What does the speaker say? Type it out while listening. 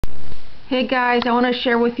Hey guys, I want to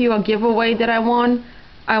share with you a giveaway that I won.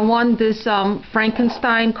 I won this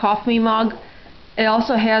Frankenstein coffee mug. It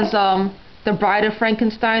also has the Bride of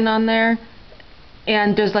Frankenstein on there,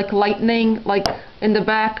 and there's like lightning like in the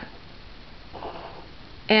back.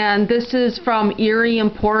 And this is from Erie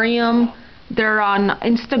Emporium. They're on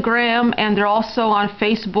Instagram and they're also on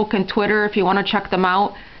Facebook and Twitter if you want to check them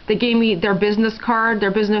out. They gave me their business card.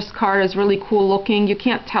 Their business card is really cool looking. You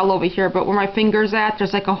can't tell over here, but where my finger's at,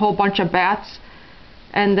 there's like a whole bunch of bats.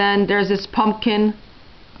 And then there's this pumpkin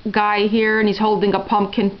guy here, and he's holding a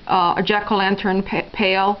pumpkin, a jack-o'-lantern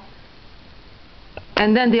pail.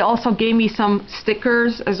 And then they also gave me some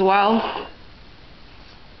stickers as well.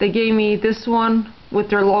 They gave me this one with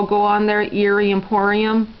their logo on there, Erie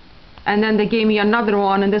Emporium. And then they gave me another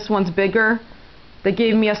one, and this one's bigger. They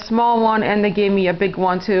gave me a small one and they gave me a big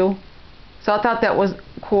one too. So I thought that was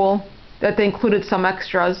cool that they included some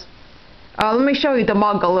extras. Let me show you the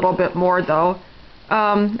mug a little bit more though.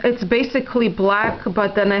 It's basically black,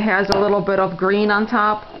 but then it has a little bit of green on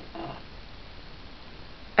top.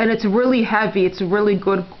 And it's really heavy. It's really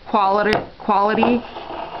good quality.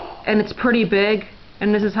 And it's pretty big.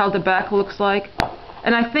 And this is how the back looks like.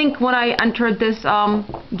 And I think when I entered this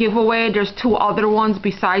giveaway, there's two other ones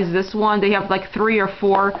besides this one. They have like 3 or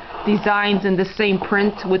 4 designs in the same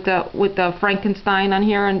print with the Frankenstein on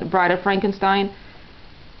here and the Bride of Frankenstein.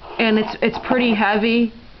 And it's pretty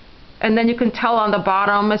heavy. And then you can tell on the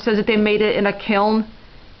bottom it says that they made it in a kiln.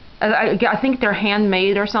 I think they're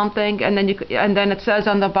handmade or something. And then it says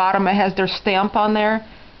on the bottom it has their stamp on there.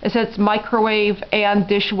 It says microwave and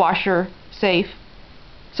dishwasher safe.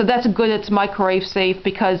 So that's good, it's microwave safe,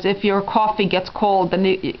 because if your coffee gets cold, then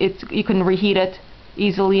you can reheat it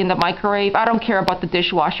easily in the microwave. I don't care about the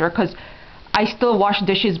dishwasher because I still wash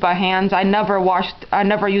dishes by hand. I never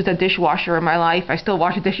used a dishwasher in my life. I still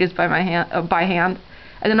wash dishes by hand.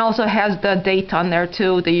 And then also has the date on there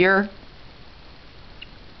too, the year.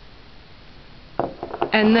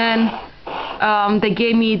 And then they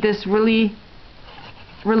gave me this really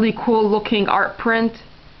cool looking art print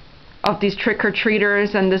of these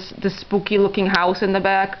trick-or-treaters and this spooky looking house in the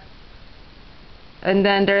back. And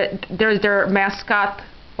then there's their mascot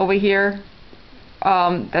over here,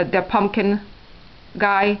 the pumpkin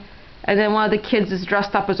guy. And then one of the kids is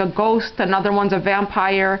dressed up as a ghost, another one's a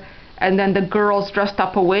vampire, and then the girl's dressed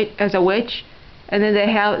up as a witch. And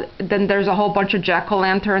then there's a whole bunch of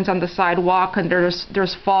jack-o'-lanterns on the sidewalk, and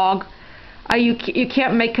there's fog. You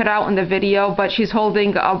can't make it out in the video, but she's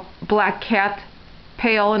holding a black cat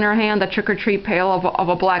pail in her hand, a trick-or-treat pail of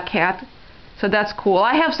a black cat. So that's cool.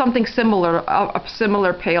 I have something similar, a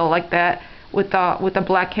similar pail like that with a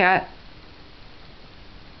black cat.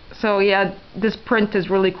 So yeah, this print is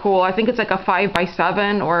really cool. I think it's like a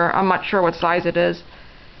 5x7, or I'm not sure what size it is.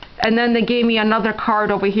 And then they gave me another card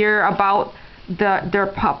over here about their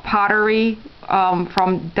pottery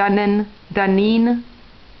from Deneen,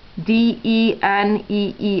 D-E-N-E-E-N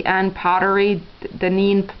pottery,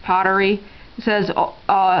 Deneen pottery. It says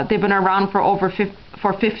they've been around for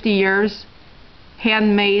 50 years,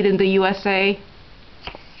 handmade in the USA.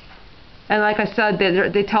 And like I said,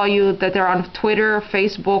 they tell you that they're on Twitter,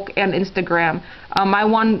 Facebook, and Instagram. I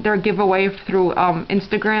won their giveaway through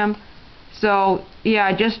Instagram. So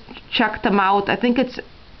yeah, just check them out. I think it's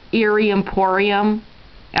Erie Emporium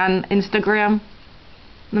on Instagram.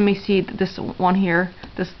 Let me see this one here,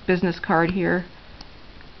 this business card here.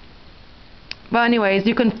 But anyways,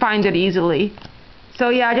 you can find it easily. So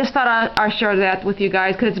yeah, I just thought I'd share that with you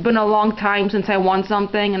guys, because it's been a long time since I won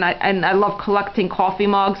something, and I love collecting coffee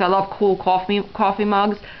mugs. I love cool coffee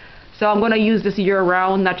mugs. So I'm going to use this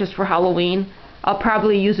year-round, not just for Halloween. I'll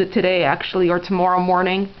probably use it today actually, or tomorrow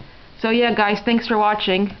morning. So yeah guys, thanks for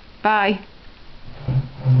watching. Bye.